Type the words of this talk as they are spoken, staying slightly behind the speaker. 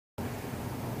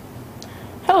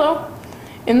Hello!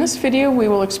 In this video we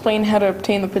will explain how to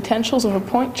obtain the potentials of a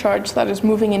point charge that is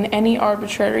moving in any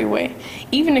arbitrary way,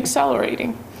 even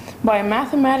accelerating, by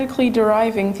mathematically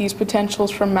deriving these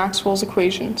potentials from Maxwell's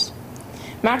equations.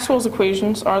 Maxwell's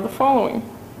equations are the following: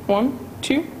 1,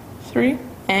 2, 3,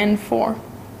 and 4.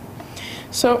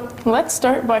 So let's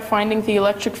start by finding the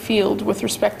electric field with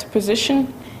respect to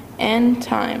position and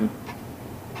time,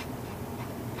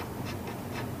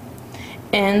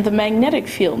 and the magnetic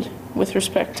field with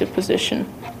respect to position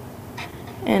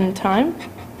and time,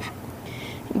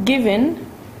 given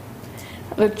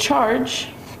the charge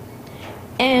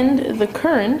and the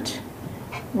current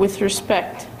with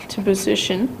respect to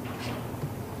position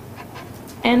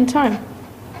and time.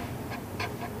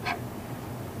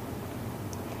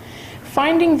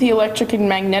 Finding the electric and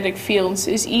magnetic fields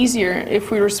is easier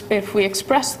if we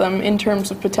express them in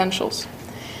terms of potentials.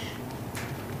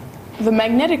 The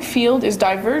magnetic field is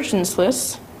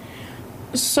divergenceless,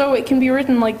 so it can be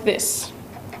written like this,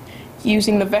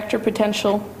 using the vector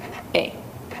potential A.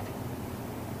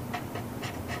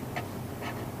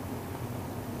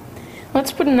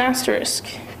 Let's put an asterisk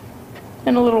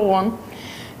and a little 1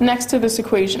 next to this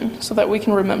equation so that we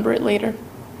can remember it later.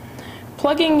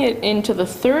 Plugging it into the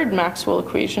third Maxwell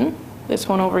equation, this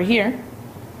one over here,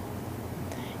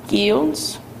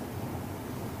 yields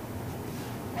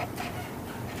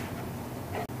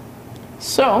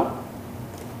so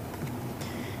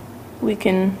we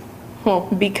can,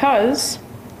 because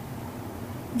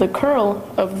the curl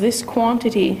of this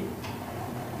quantity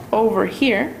over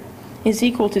here is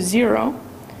equal to 0,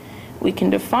 we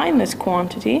can define this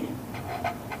quantity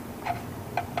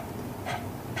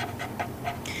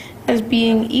as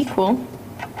being equal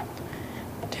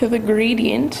to the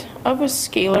gradient of a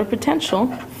scalar potential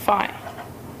phi.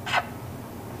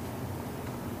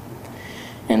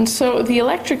 And so the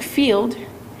electric field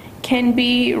can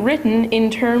be written in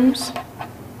terms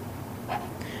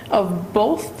of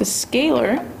both the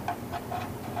scalar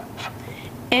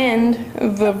and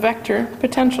the vector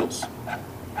potentials.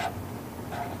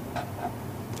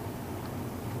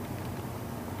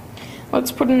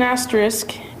 Let's put an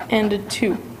asterisk and a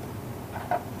 2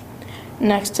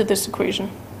 next to this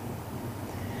equation.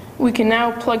 We can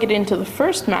now plug it into the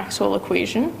first Maxwell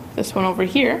equation, this one over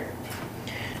here,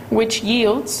 which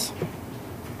yields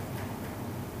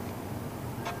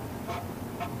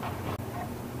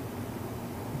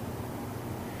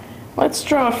let's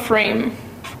draw a frame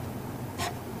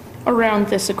around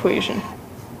this equation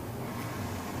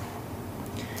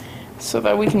so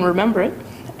that we can remember it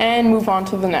and move on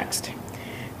to the next.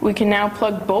 We can now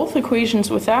plug both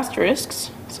equations with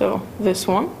asterisks, so this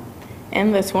one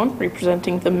and this one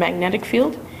representing the magnetic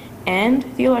field and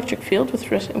the electric field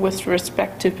with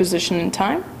respect to position and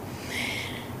time,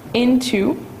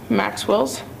 into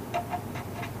Maxwell's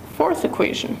fourth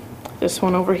equation, this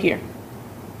one over here.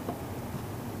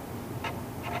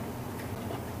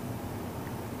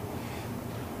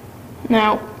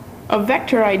 Now, a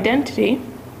vector identity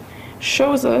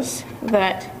shows us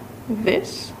that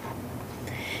this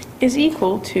is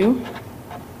equal to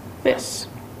this.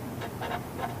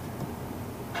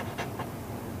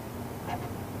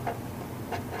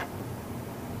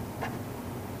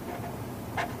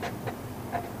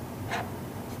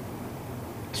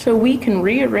 So we can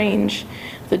rearrange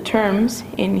the terms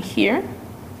in here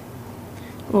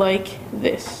like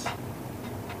this.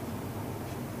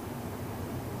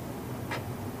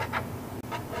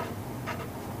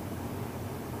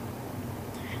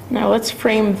 Now let's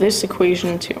frame this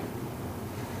equation too.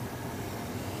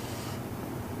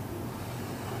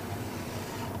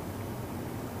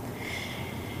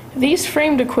 These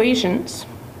framed equations,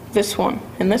 this one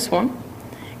and this one,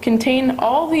 contain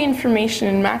all the information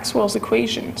in Maxwell's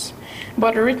equations,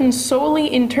 but are written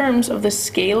solely in terms of the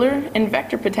scalar and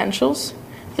vector potentials,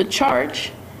 the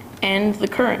charge, and the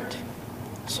current.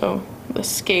 So the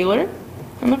scalar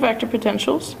and the vector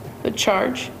potentials, the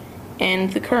charge,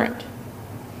 and the current.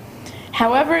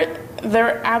 However,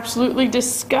 they're absolutely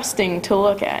disgusting to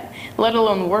look at, let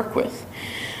alone work with.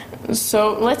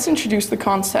 So let's introduce the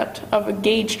concept of a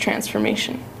gauge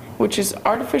transformation, which is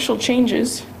artificial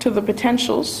changes to the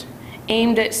potentials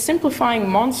aimed at simplifying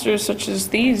monsters such as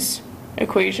these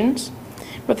equations,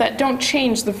 but that don't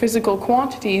change the physical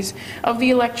quantities of the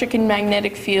electric and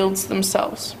magnetic fields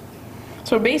themselves.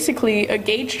 So basically, a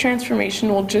gauge transformation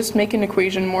will just make an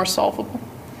equation more solvable.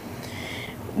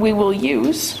 We will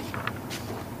use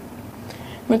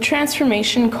the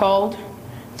transformation called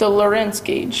the Lorenz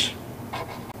gauge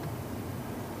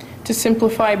to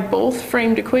simplify both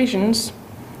framed equations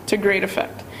to great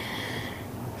effect.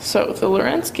 So the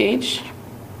Lorenz gauge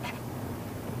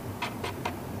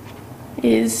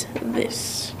is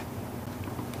this.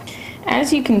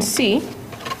 As you can see,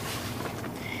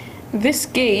 this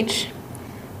gauge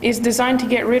is designed to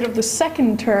get rid of the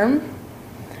second term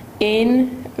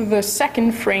in the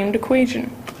second framed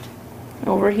equation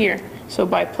over here. So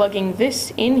by plugging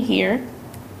this in here,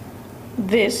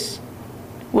 this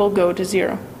will go to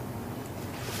 0.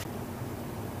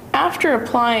 After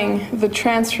applying the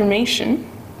transformation,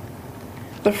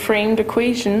 the framed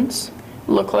equations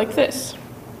look like this.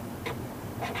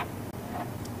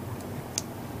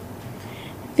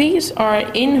 These are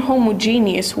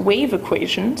inhomogeneous wave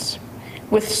equations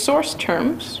with source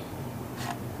terms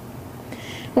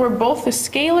where both the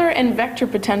scalar and vector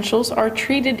potentials are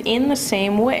treated in the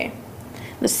same way.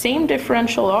 The same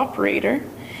differential operator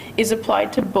is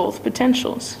applied to both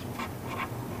potentials.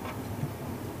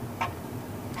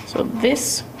 So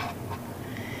this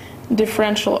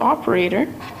differential operator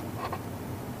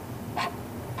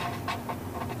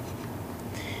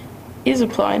is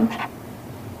applied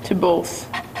to both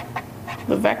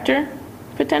the vector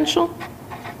potential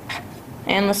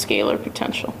and the scalar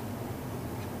potential.